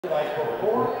Tonight's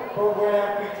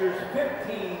program features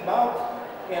 15 bouts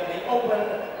in the Open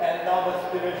and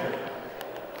Novice division.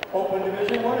 Open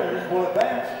division winners will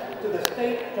advance to the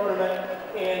state tournament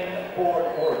in Fort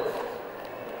Worth.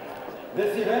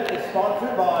 This event is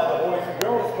sponsored by the Boys and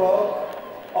Girls Club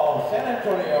of San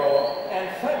Antonio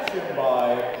and sanctioned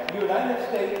by United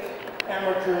States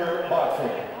Amateur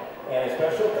Boxing. And a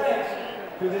special thanks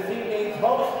to this evening's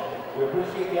host. We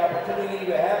appreciate the opportunity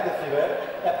to have this event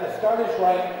at the Scottish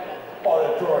Rite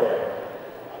Auditorium.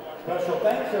 Special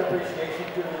thanks and appreciation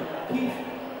to Keith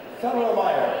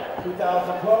Sutherland-Meyer,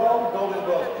 2012 Golden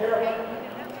Gloves Chairman,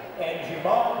 and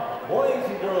Jimot, Boys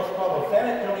and Girls Club of San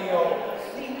Antonio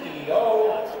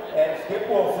CEO, and Skip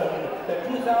Wilson, the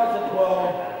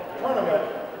 2012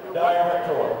 Tournament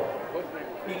Director.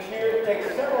 Each year it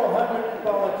takes several hundred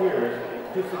volunteers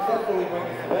to successfully bring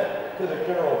this event to the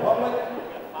general public.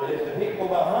 It is the people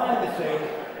behind the scenes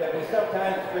that we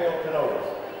sometimes fail to notice.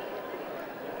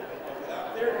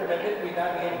 Without their commitment, we'd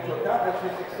not be able to accomplish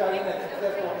this exciting and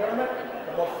successful tournament,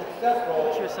 the most successful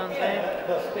What's your son's name?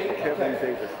 The state of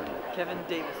Texas. Davison. Kevin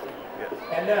Davison. Yes.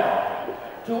 And now,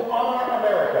 to honor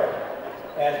America,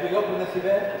 as we open this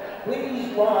event,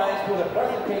 please rise for the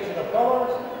presentation of colors,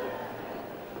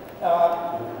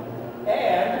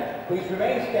 and please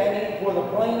remain standing for the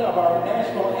playing of our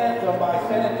national anthem by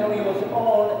San Antonio's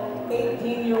own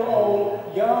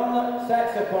 18-year-old young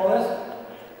saxophonist.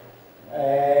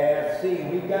 Let's see,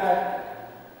 we've got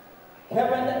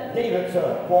Kevin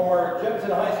Davison, former Jefferson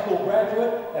High School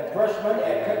graduate and freshman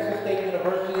at Texas State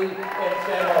University in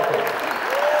San Marcos.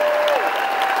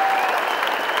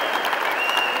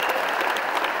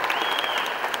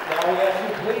 Now we ask you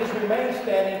please remain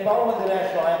standing following the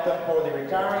national anthem for the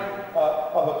retiring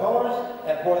of the colors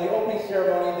and for the opening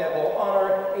ceremony that will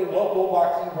honor a local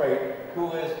boxing great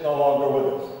who is no longer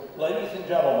with us. Ladies and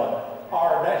gentlemen,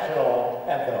 our national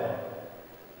anthem.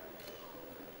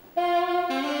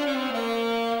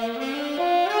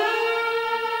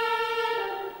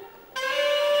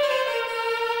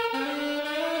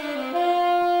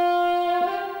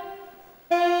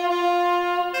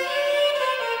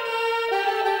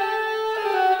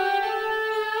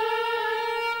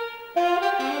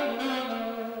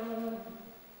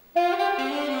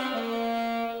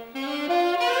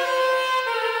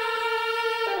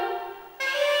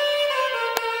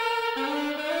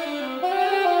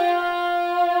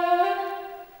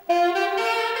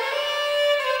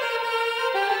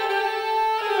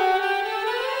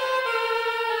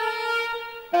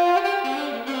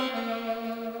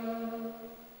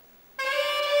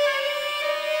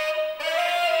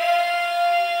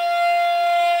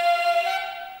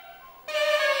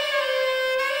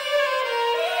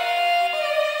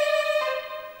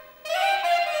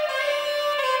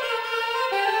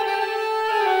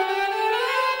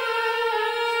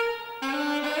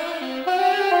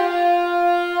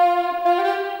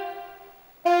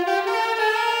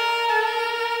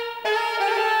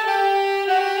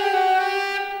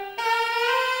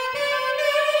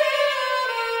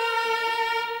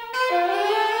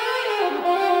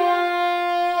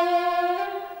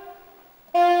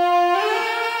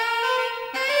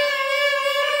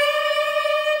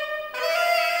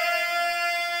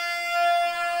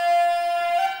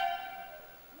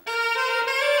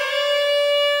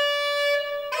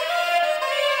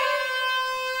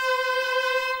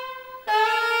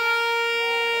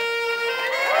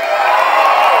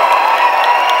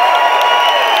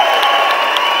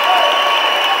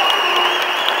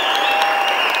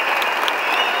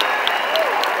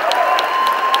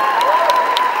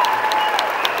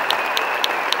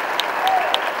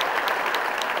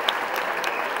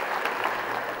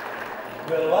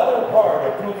 The latter part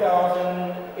of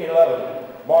 2011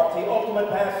 marked the ultimate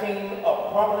passing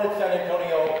of prominent San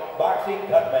Antonio boxing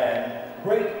cutman,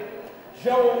 great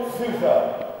Joe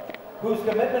Souza, whose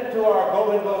commitment to our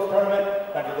Golden Gloves tournament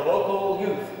and to the local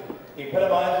youth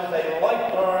epitomizes a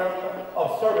lifetime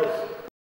of service